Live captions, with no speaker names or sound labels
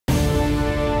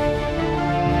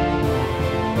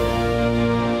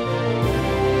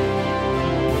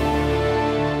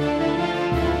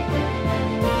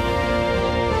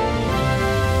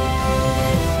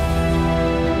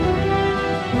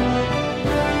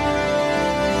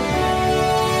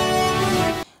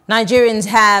Nigerians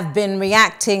have been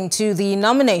reacting to the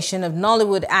nomination of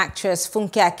Nollywood actress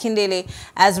Funke Akindele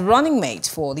as running mate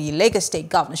for the Lagos State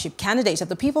Governorship candidate of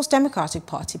the People's Democratic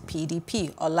Party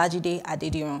 (PDP), Olajide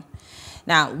Adediran.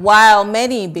 Now, while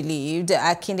many believed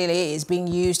Akindele is being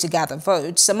used to gather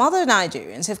votes, some other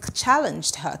Nigerians have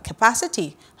challenged her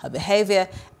capacity, her behavior,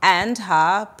 and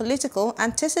her political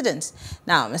antecedents.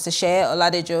 Now, Mr. Seye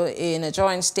Oladejo, in a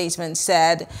joint statement,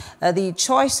 said the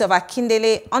choice of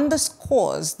Akindele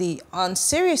underscores the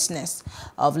unseriousness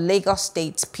of Lagos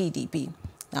State's PDP.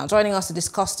 Now, joining us to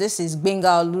discuss this is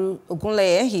Gbenga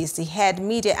Ogunleye. He is the head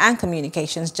media and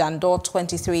communications Jandor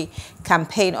 23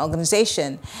 campaign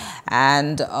organization.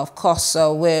 And of course,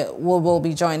 we will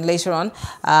be joined later on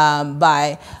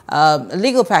by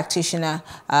legal practitioner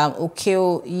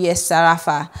Òkéwọyè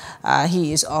Sàráfà.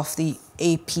 He is of the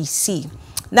APC.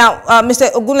 Now,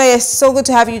 Mr. Ogunleye, it's so good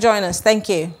to have you join us. Thank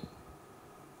you.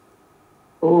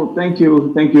 Oh, thank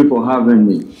you. Thank you for having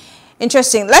me.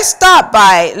 Interesting. Let's start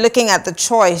by looking at the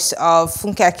choice of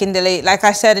Funke Akindele. Like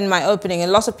I said in my opening, a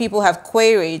lot of people have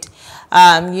queried,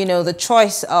 the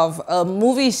choice of a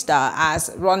movie star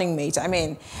as running mate. I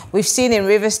mean, we've seen in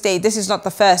River State, this is not the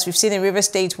first, we've seen in River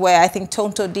State where I think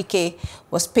Tonto Dike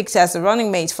was picked as a running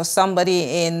mate for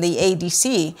somebody in the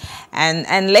ADC.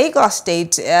 And Lagos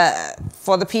State,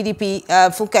 for the PDP,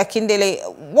 Funke Akindele,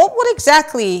 what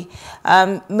exactly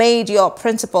made your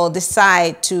principal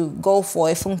decide to go for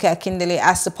a Funke Akindele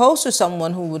as opposed to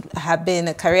someone who would have been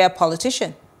a career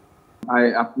politician? I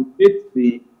appreciate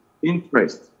the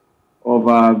interest of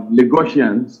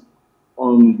Lagosians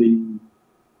on the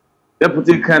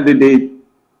deputy candidate,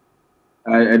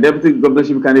 a deputy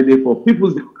governorship candidate for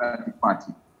People's Democratic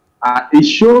Party. It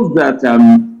shows that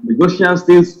Lagosians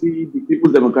still see the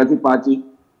People's Democratic Party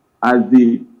as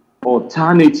the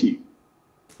alternative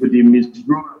to the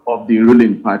misrule of the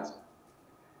ruling party.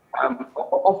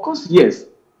 Of course, yes,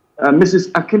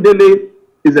 Mrs. Akindele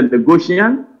is a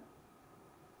Lagosian.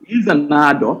 She is an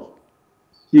adult.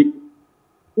 She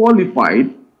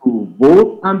qualified to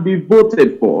vote and be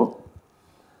voted for.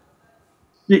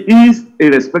 She is a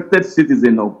respected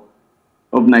citizen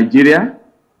of Nigeria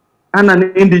and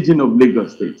an indigene of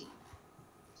Lagos State.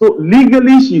 So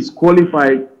legally, she is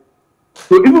qualified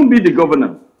to even be the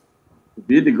governor, to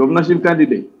be the governorship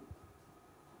candidate.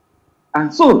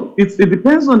 And so it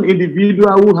depends on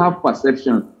individual who have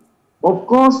perception. Of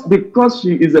course, because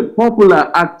she is a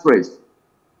popular actress,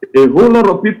 a whole lot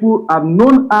of people have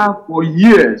known her for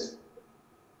years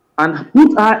and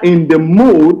put her in the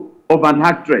mode of an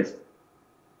actress.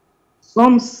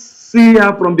 Some see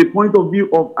her from the point of view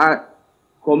of a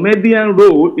comedian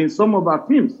role in some of her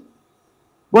films.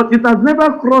 But it has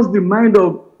never crossed the mind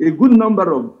of a good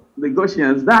number of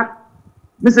Lagosians that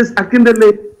Mrs.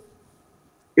 Akindele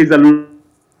is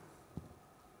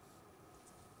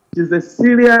she's a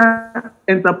serious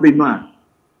entrepreneur.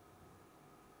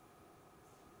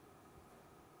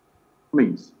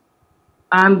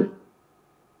 And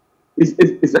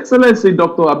His Excellency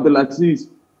Dr. Abdulaziz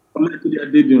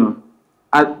Adediran,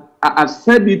 I've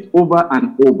said it over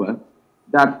and over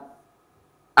that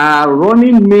our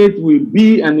running mate will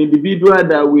be an individual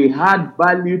that will add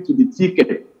value to the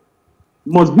ticket.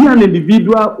 Must be an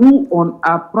individual who, on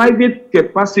a private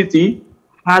capacity,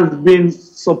 has been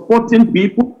supporting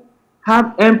people,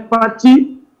 have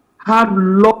empathy, have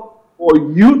love for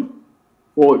youth,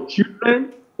 for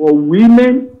children, for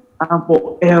women, and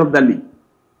for elderly.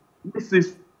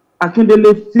 Mrs.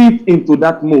 Akindele fit into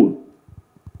that mode.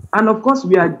 And of course,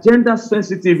 we are gender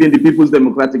sensitive in the People's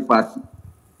Democratic Party.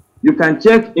 You can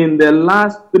check in the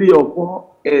last 3 or 4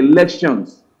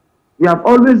 elections. We have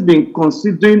always been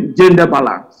considering gender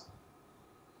balance.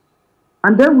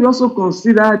 And then we also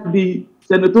consider the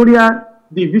senatorial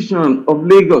division of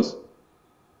Lagos.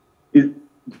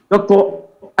 Dr.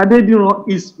 Adediran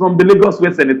is from the Lagos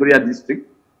West Senatorial District,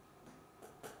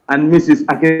 and Mrs.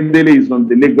 Akindele is from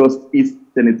the Lagos East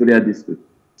Senatorial District.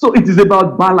 So it is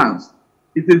about balance.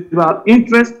 It is about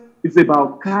interest. It's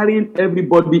about carrying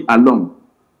everybody along.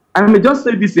 I may just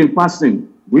say this in passing.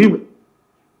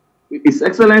 His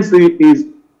Excellency is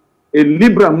a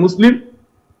liberal Muslim.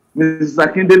 Mrs.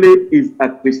 Akindele is a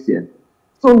Christian.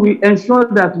 So we ensure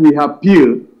that we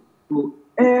appeal to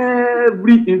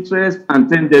every interest and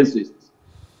tendencies,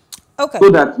 okay, so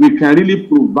that we can really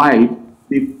provide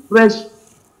the fresh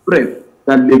breath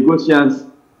that Lagosians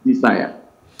desire.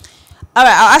 All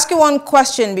right, I'll ask you one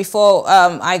question before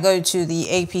I go to the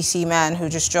APC man who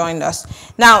just joined us.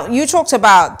 Now, you talked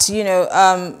about,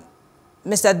 Mr.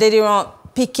 Adediran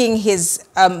picking his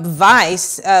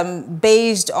vice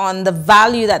based on the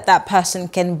value that person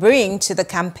can bring to the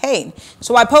campaign.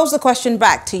 So I pose the question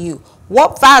back to you.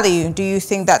 What value do you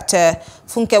think that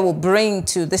Funke will bring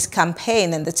to this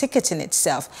campaign and the ticket in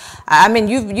itself? I mean,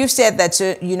 you've said that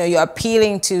you're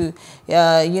appealing to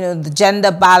the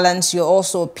gender balance. You're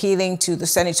also appealing to the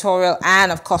senatorial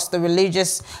and, of course, the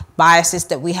religious biases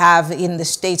that we have in the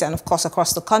state and, of course,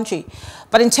 across the country.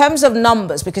 But in terms of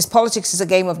numbers, because politics is a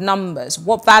game of numbers,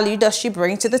 what value does she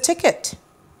bring to the ticket?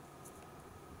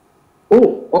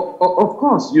 Oh, of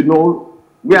course,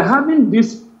 we are having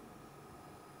this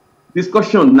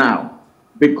discussion now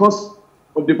because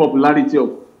of the popularity of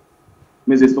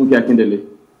Mrs. Funke Akindele.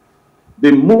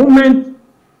 The moment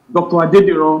Dr.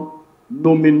 Adediran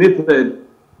nominated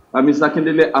Mrs.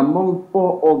 Akindele among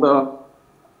 4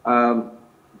 other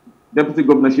deputy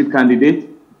governorship candidates,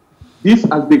 this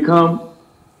has become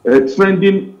a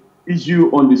trending issue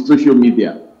on the social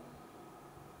media.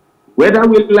 Whether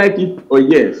we like it or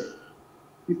yes,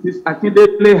 Mrs.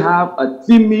 Akindele have a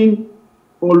teeming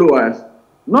followers,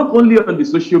 not only on the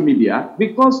social media,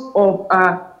 because of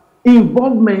her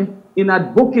involvement in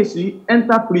advocacy,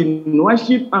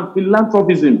 entrepreneurship, and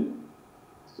philanthropism.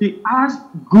 She has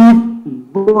good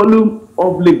volume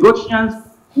of Lagosians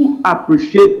who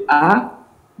appreciate her,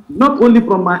 not only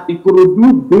from her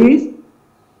Ikorodu base,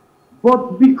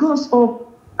 but because of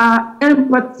her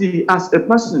empathy as a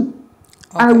person.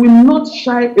 Okay. I will not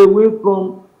shy away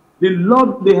from the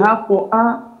love they have for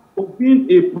her for being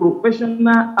a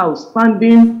professional,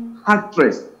 outstanding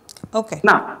actress. Okay.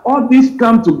 Now, all these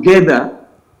come together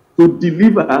to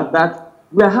deliver that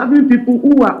we are having people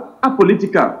who are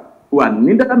apolitical, who are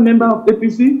neither a member of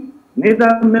APC, neither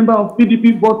a member of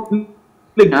PDP, but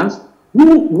Nigerians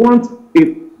who want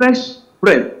a fresh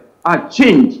breath, a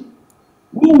change,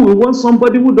 who will want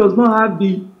somebody who does not have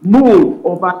the mold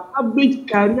of an average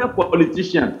career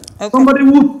politician, okay, somebody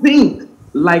who thinks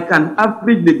like an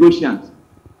average negotiant.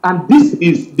 And this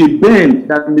is the bend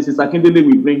that Mrs. Akindele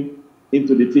will bring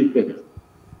into the ticket.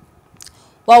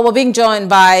 Well, we're being joined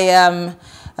by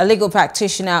a legal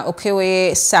practitioner,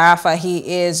 Òkéwọyè Sàráfà.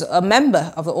 He is a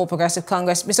member of the All Progressive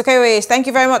Congress. Mr. Òkéwọyè, thank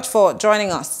you very much for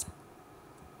joining us.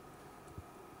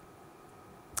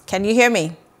 Can you hear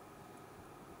me?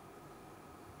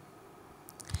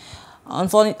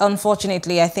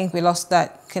 Unfortunately, I think we lost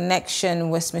that connection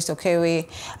with Mr.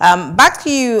 Òkéwọyè. Back to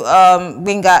you,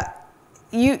 Gbenga.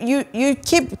 You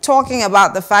keep talking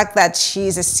about the fact that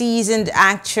she's a seasoned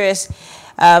actress.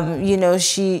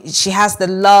 She has the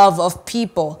love of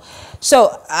people.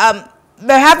 So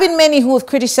there have been many who have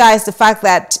criticized the fact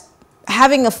that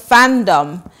having a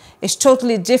fandom is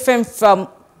totally different from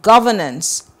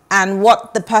governance and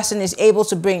what the person is able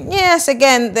to bring. Yes,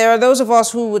 again, there are those of us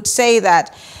who would say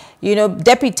that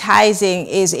deputizing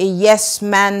is a yes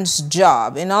man's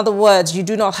job. In other words, you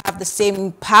do not have the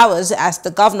same powers as the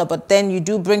governor, but then you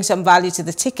do bring some value to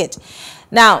the ticket.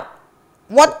 Now,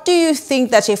 what do you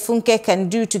think that Funke can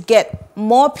do to get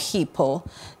more people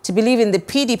to believe in the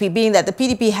PDP, being that the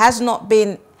PDP has not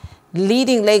been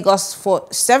leading Lagos for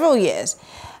several years?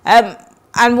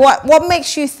 And what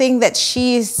makes you think that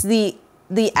she is the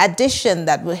addition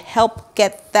that will help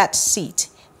get that seat,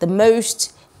 the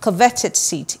most coveted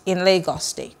seat in Lagos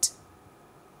State?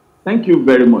 Thank you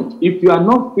very much. If you are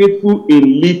not faithful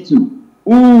in little,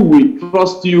 who will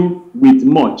trust you with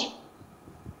much?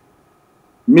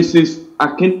 Mrs.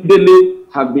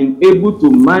 Akindele have been able to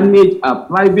manage a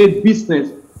private business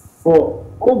for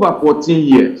over 14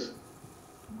 years,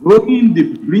 growing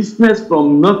the business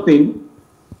from nothing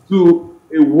to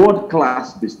a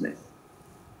world-class business.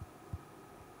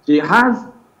 She has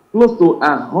close to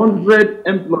 100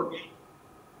 employees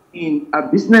in a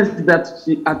business that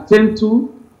she attends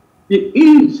to. She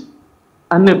is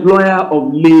an employer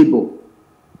of labor.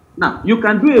 Now, you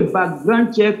can do a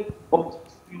background check of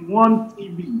one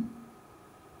TV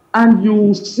and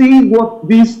you see what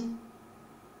this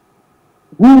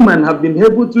woman have been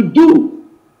able to do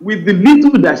with the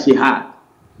little that she had.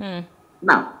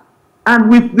 Now, and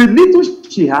with the little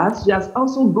she has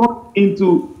also gone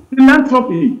into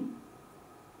philanthropy.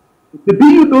 Maybe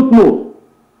you don't know,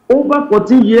 over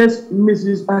 14 years,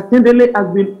 Mrs. Akindele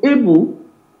has been able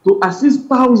to assist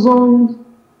thousands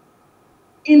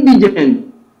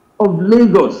indigents of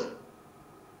Lagos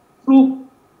through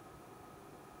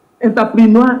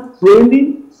entrepreneur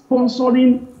training,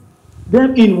 sponsoring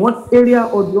them in one area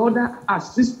or the other,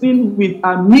 assisting with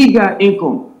a meager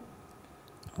income.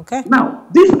 Okay. Now,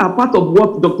 these are part of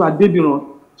what Dr.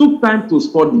 Adediran took time to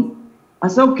study. I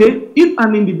said, okay, if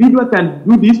an individual can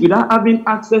do this without having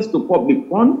access to public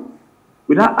funds,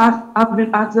 without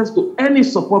having access to any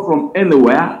support from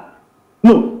anywhere,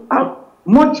 no,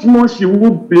 much more she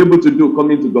would be able to do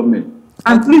coming to government.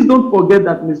 And please don't forget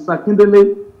that Ms.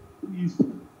 Akindele is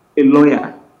a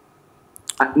lawyer.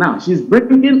 Now, she's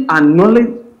bringing her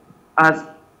knowledge as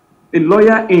a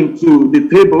lawyer into the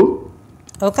table.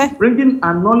 Okay. Bringing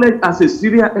her knowledge as a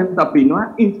serial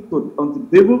entrepreneur onto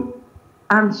the table.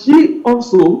 And she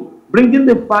also bringing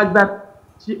the fact that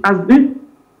she has been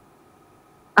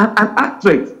an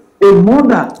actress, a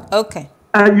mother. Okay.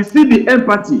 And you see the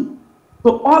empathy.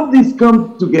 So all this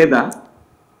comes together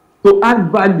to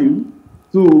add value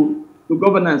to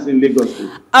governance in Lagos State.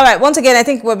 All right. Once again, I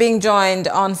think we're being joined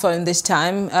on phone this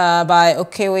time by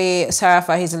Òkéwọyè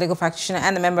Sàráfà. He's a legal practitioner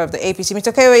and a member of the APC.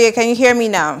 Mr. Òkéwọyè, can you hear me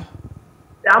now?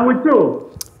 I'm with you.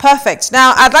 Perfect.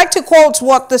 Now, I'd like to quote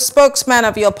what the spokesman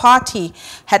of your party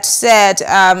had said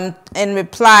in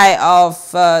reply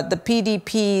of the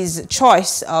PDP's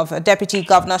choice of a deputy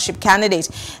governorship candidate.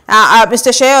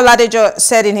 Mr. Seye Oladejo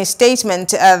said in his statement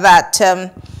that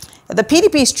the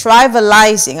PDP is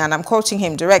trivializing, and I'm quoting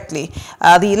him directly,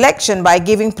 the election by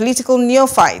giving political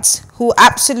neophytes who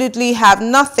absolutely have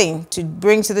nothing to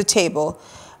bring to the table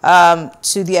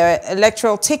to their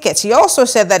electoral tickets. He also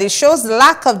said that it shows the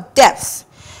lack of depth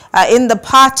in the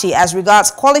party as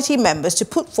regards quality members to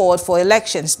put forward for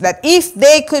elections, that if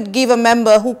they could give a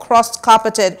member who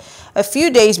cross-carpeted a few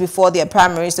days before their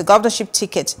primaries the governorship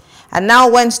ticket and now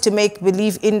went to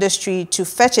make-believe industry to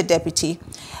fetch a deputy,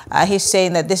 he's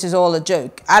saying that this is all a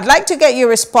joke. I'd like to get your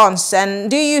response,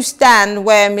 and do you stand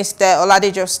where Mr.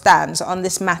 Oladejo stands on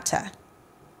this matter?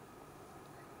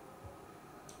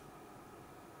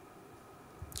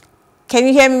 Can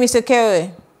you hear me, Mr.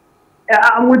 Òkéwọyè?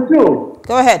 I'm with you.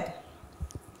 Go ahead.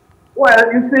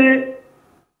 Well, you see,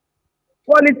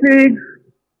 politics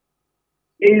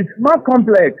is more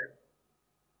complex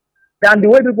than the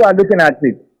way people are looking at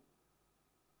it.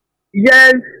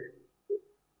 Yes,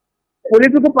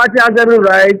 political party has every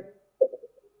right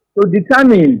to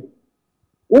determine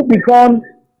who becomes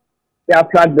their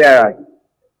flag bearer.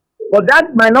 But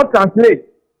that might not translate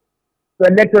to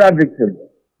electoral victory.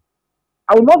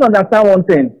 I will not understand one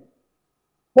thing.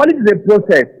 Politics is a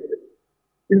process.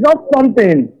 It's not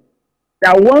something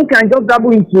that one can just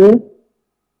dabble into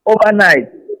overnight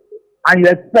and you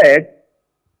expect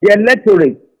the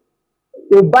electorate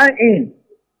to buy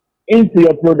into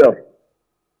your product.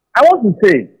 I want to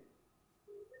say,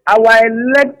 our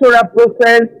electoral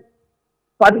process,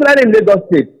 particularly in Lagos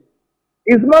State,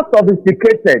 is more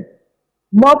sophisticated,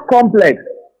 more complex,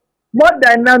 more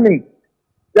dynamic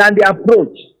than the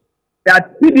approach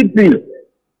that PDP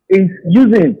is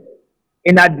using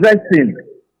in addressing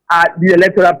the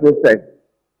electoral process.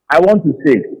 I want to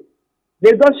say,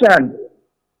 Lagosians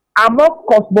are more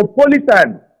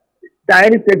cosmopolitan than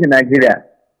any state in Nigeria.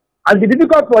 And it's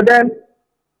difficult for them,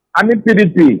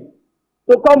 PDP,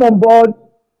 to come on board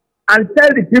and tell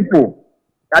the people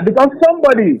that because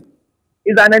somebody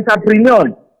is an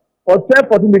entrepreneur for 12,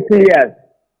 14, 15 years,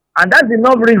 and that's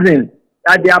enough reason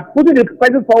that they are putting the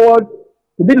person forward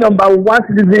to be #1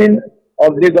 citizen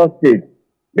of Lagos State.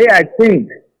 I think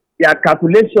their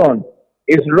calculation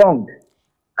is wrong.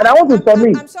 And I want to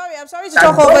submit. I'm sorry to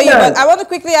talk over you, but I want to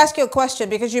quickly ask you a question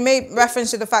because you made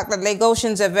reference to the fact that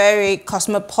Lagosians are very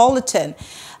cosmopolitan.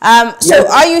 So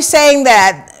are you saying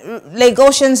that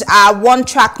Lagosians are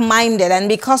one-track minded, and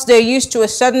because they're used to a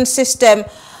certain system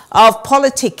of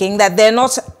politicking that they're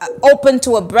not open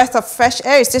to a breath of fresh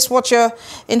air? Is this what you're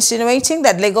insinuating,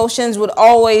 that Lagosians would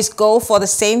always go for the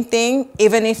same thing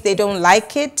even if they don't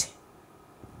like it?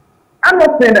 I'm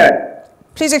not saying that.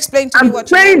 Please explain to me what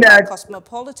you mean by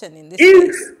cosmopolitan in this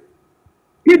case.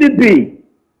 If PDP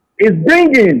is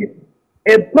bringing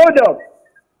a product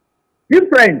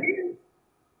different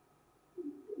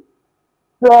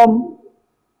from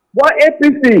what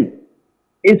APC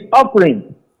is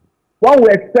offering, one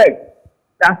would expect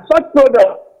that such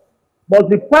product must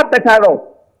be far better off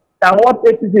than what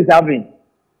APC is having.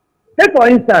 Take for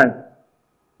instance,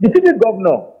 the city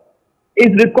governor is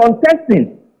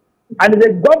recontesting and is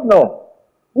a governor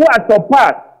who has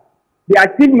surpassed the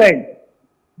achievement,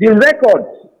 the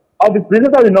records of the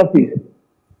predecessor in office.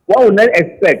 One would not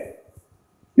expect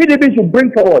PDP should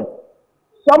bring forward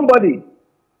somebody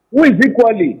who is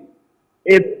equally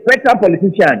a better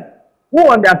politician, who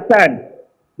understands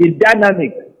the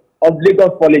dynamics of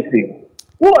Lagos policy,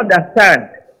 who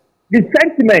understands the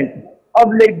sentiment of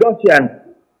Lagosians,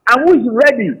 and who is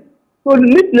ready to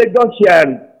lead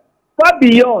Lagosians far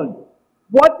beyond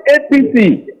what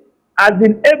APC has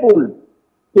been able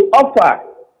to offer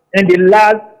in the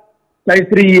last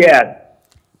 33 years.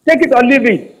 Take it or leave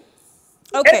it.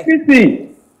 Okay.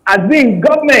 APC has been in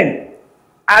government,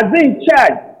 has been in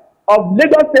charge of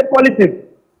Lagos State politics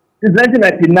since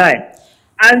 1999.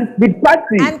 And the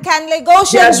party. And can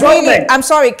Lagosians really, I'm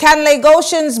sorry, can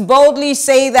Lagosians boldly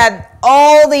say that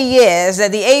all the years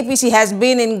that the APC has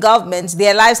been in government,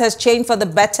 their lives has changed for the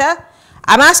better?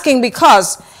 I'm asking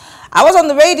because I was on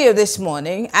the radio this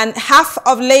morning and half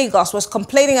of Lagos was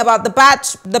complaining about the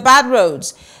bad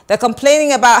roads. They're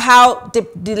complaining about how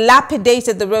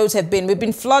dilapidated the roads have been. We've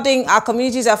been flooding, our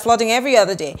communities are flooding every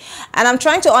other day. And I'm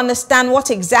trying to understand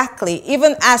what exactly,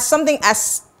 even as something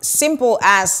as simple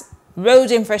as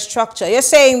road infrastructure. You're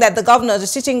saying that the governor, the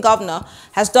sitting governor,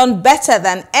 has done better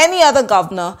than any other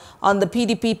governor on the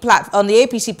PDP on the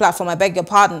APC platform. I beg your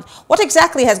pardon. What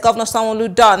exactly has Governor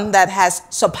Sanwo-Olu done that has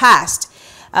surpassed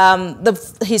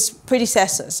his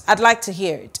predecessors? I'd like to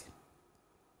hear it.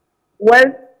 Well,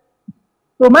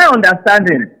 to my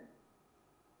understanding,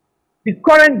 the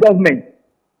current government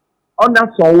under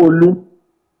Sanwo-Olu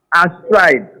has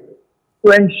tried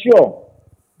to ensure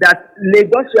that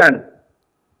Lagosians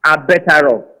are better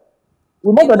off.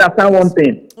 We must understand one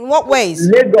thing. In what ways?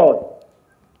 Lagos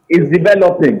is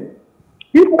developing.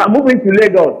 People are moving to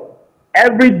Lagos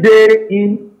every day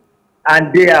in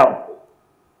and day out.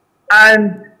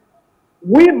 And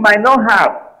we might not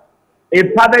have a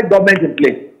perfect government in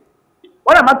place.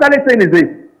 What I'm actually saying is this.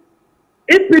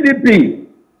 If PDP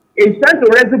is trying to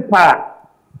rescue power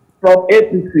from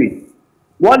APC,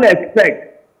 one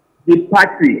expects the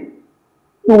party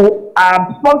to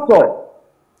sponsor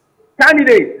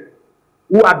candidates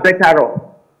who are better off.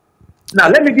 Now,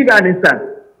 let me give you an instance.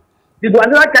 The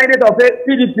another candidate of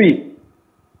PDP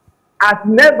has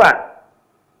never,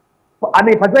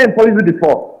 participated in policy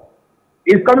before.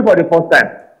 Is coming for the first time.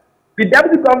 The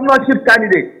deputy governorship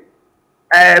candidate,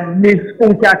 Ms.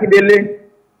 Funke Akindele,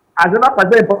 has never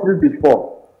participated in policy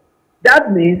before.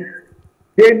 That means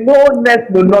they know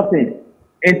next to nothing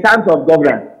in terms of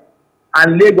governance.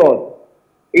 And Lagos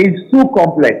is too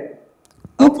complex,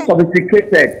 too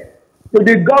sophisticated to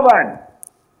be governed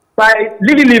by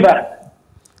lily livers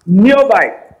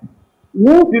nearby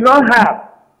who do not have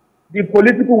the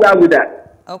political wherewithal.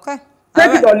 Okay.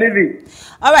 Take it or leave it.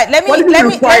 All right. Let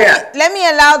me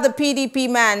allow the PDP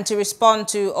man to respond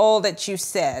to all that you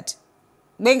said.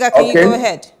 Gbenga, can you go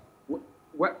ahead?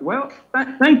 Well,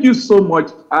 thank you so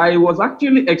much. I was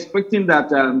actually expecting that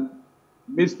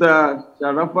Mr.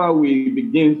 Sàráfà will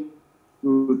begin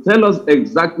to tell us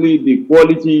exactly the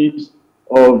qualities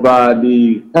of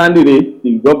the candidate,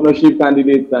 the governorship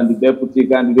candidate and the deputy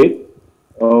candidate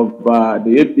of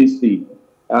the APC.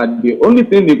 The only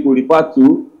thing they could refer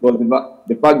to was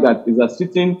the fact that he's a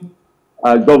sitting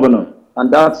governor,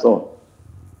 and that's all.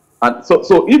 And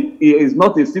so if he is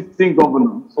not a sitting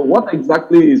governor, so what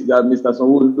exactly is that Mr.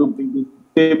 Sanwo-Olu bringing to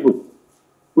the table?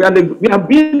 We have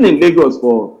been in Lagos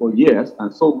for years,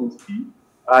 and so we see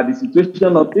the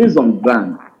situation of things on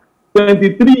ground.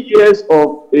 23 years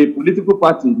of a political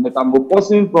party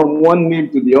metamorphosing from one name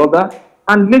to the other,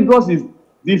 and Lagos is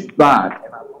this bad.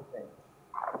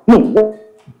 No.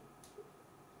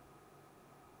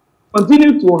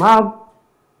 Continue to have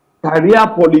career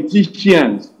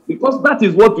politicians, because that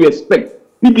is what we expect.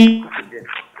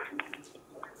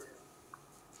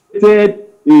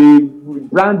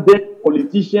 Branded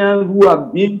politicians who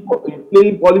have been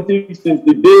playing politics since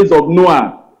the days of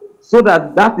Noah, so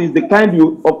that is the kind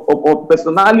of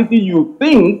personality you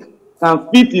think can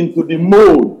fit into the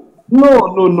mold.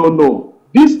 No.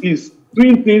 This is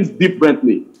doing things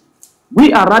differently.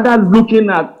 We are rather looking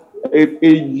at a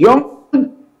young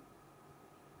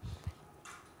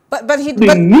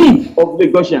the needs of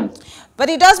Lagosians. But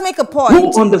he does make a point.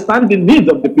 Who understand the needs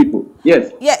of the people.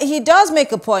 Yes. Yeah, he does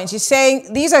make a point. He's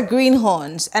saying these are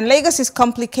greenhorns and Lagos is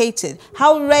complicated.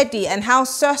 How ready and how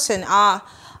certain are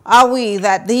we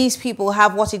that these people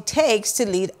have what it takes to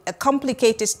lead a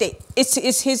complicated state?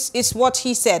 It's what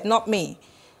he said, not me.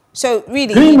 So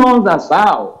really, greenhorns are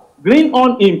how?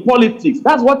 Greenhorn in politics.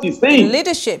 That's what he's saying.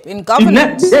 Leadership in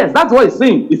governance. Yes, that's what he's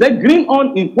saying. He said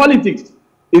greenhorn in politics.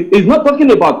 It's not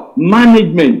talking about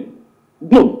management.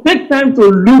 No, take time to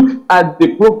look at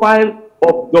the profile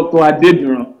of Dr.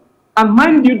 Adediran. And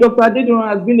mind you, Dr. Adediran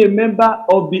has been a member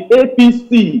of the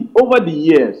APC over the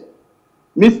years.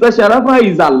 Mr. Sàráfà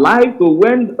is alive to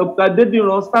when Dr.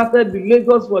 Adediran started the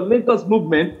Lagos for Lagos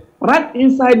movement right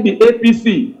inside the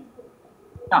APC.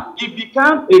 Now, he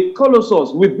became a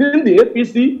colossus within the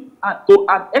APC to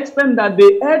an extent that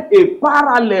they had a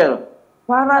parallel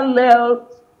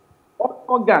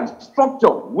organ structure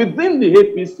within the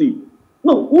APC.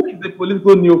 No, who is a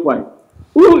political neophyte?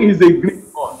 Who is a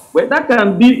greenhorn? Well, that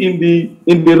can be in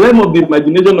the realm of the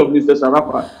imagination of Mr.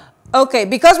 Sàráfà. Okay,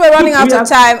 because we're running out of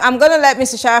time, I'm going to let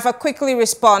Mr. Sàráfà quickly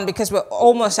respond because we're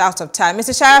almost out of time.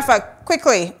 Mr. Sàráfà,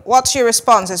 quickly, what's your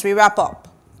response as we wrap up?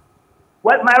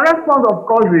 Well, my response, of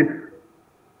course, is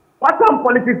pattern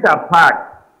politics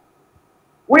apart.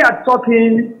 We are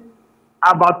talking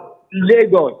about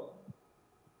Lagos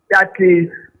that is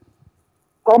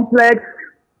complex,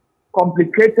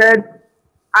 complicated,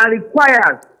 and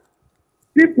requires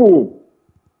people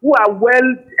who are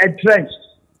well entrenched,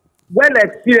 well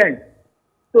experienced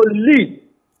to lead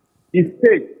the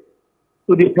state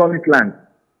to the promised land.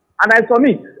 And I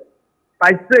submit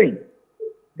by saying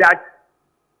that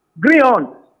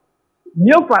greenhorns,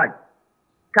 neophytes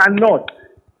cannot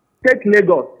take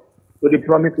Lagos to the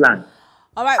promised land.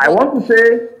 All right, I want to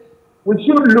say we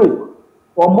should look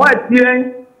for more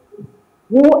experience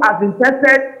who have been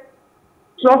tested,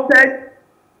 trusted,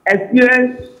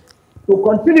 experienced to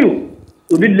continue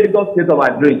to lead Lagos state of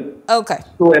our dream. Okay.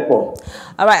 So effort.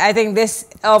 All right. I think this,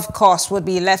 of course, would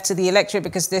be left to the electorate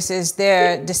because this is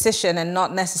their decision and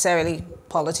not necessarily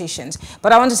politicians.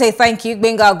 But I want to say thank you.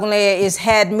 Gbenga Ogunleye is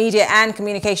Head Media and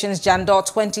Communications Jandor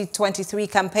 2023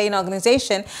 Campaign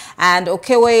Organization, and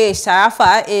Òkéwọyè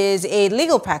Sàráfà is a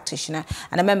legal practitioner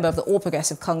and a member of the All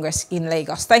Progressive Congress in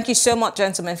Lagos. Thank you so much,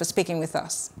 gentlemen, for speaking with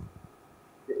us.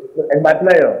 It's my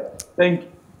pleasure. Thank you.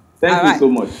 Thank you so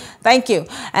much. Thank you.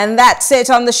 And that's it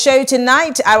on the show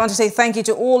tonight. I want to say thank you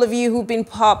to all of you who've been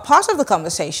part of the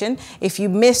conversation. If you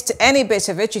missed any bit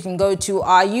of it, you can go to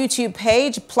our YouTube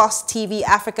page, Plus TV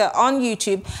Africa on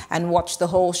YouTube, and watch the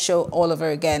whole show all over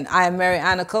again. I am Mary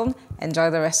Anacombe. Enjoy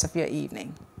the rest of your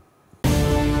evening.